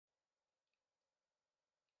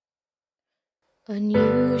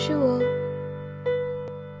Unusual.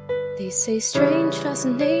 They say strange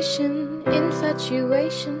fascination,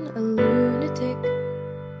 infatuation, a lunatic.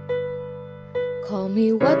 Call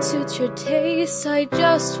me what suits your taste, I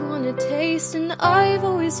just wanna taste. And I've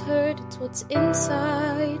always heard it's what's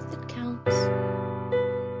inside that counts.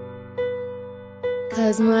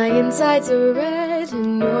 'Cause my insides are red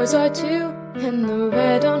and yours are too, and the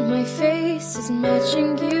red on my face is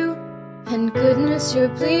matching you. And goodness, you're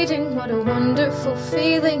bleeding, what a wonderful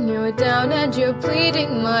feeling. You're down and you're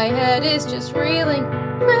bleeding, my head is just reeling.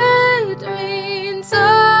 Red means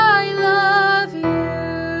I love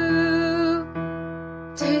you.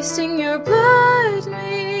 Tasting your blood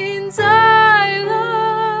means I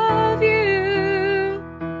love you.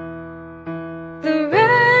 The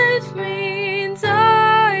red means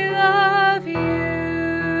I love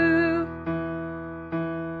you.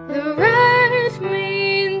 The red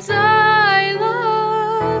means I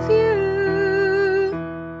love you.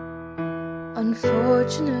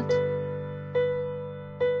 Unfortunate.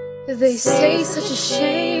 They say such a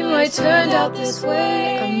shame I turned out this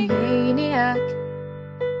way, a maniac.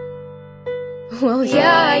 Well,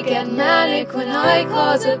 yeah, I get manic when I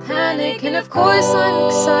cause a panic, and of course I'm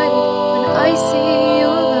excited when I see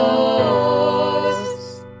your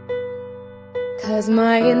eyes. 'Cause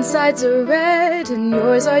my insides are red and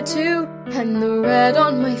yours are too, and the red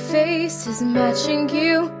on my face is matching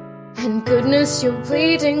you. And goodness, you're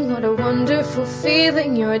bleeding, what a wonderful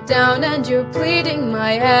feeling. You're down and you're bleeding,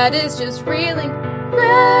 my head is just reeling.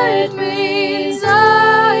 Red means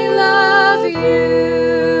I love you.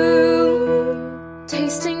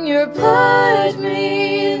 Tasting your blood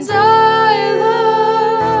means I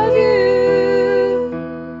love you.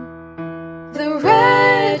 The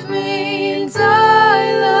red means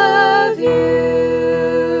I love you.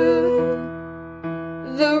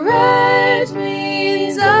 The red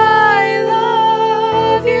means I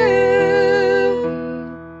love you.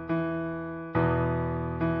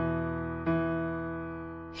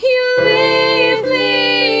 You leave me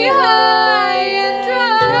high and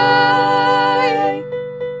dry.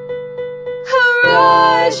 A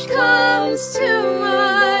rush comes to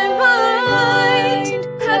my mind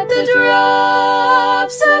at the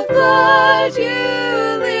drops of blood you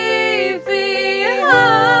leave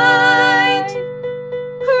behind.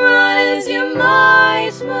 Run as you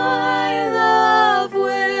might, my love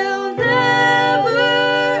will never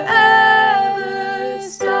ever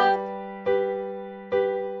stop.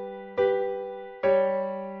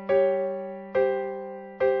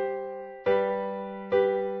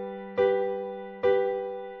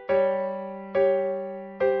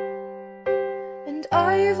 And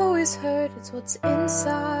I've always heard it's what's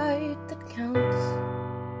inside that counts.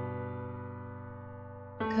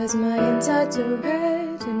 'Cause my insides are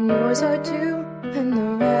red and yours are too, and the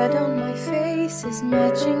red on my face is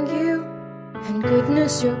matching you. And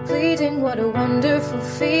goodness, you're bleeding, what a wonderful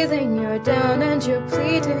feeling. You're down and you're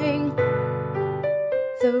bleeding.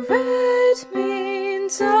 The red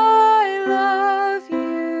means I love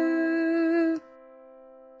you.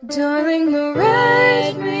 Darling, the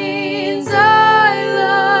red means I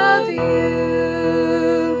love you.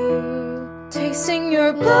 Tasting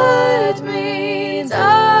your blood means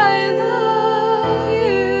I love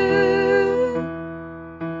you.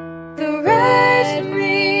 The red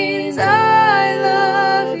means I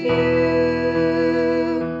love you.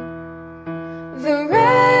 The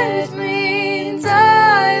red means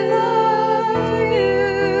I love you.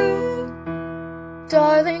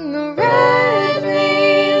 Darling, the red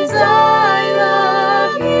means I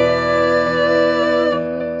love you.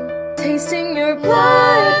 Tasting your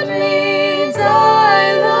blood means I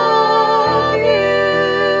love you.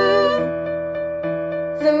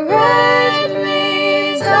 The red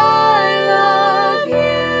means I love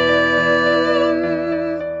you.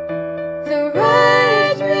 The red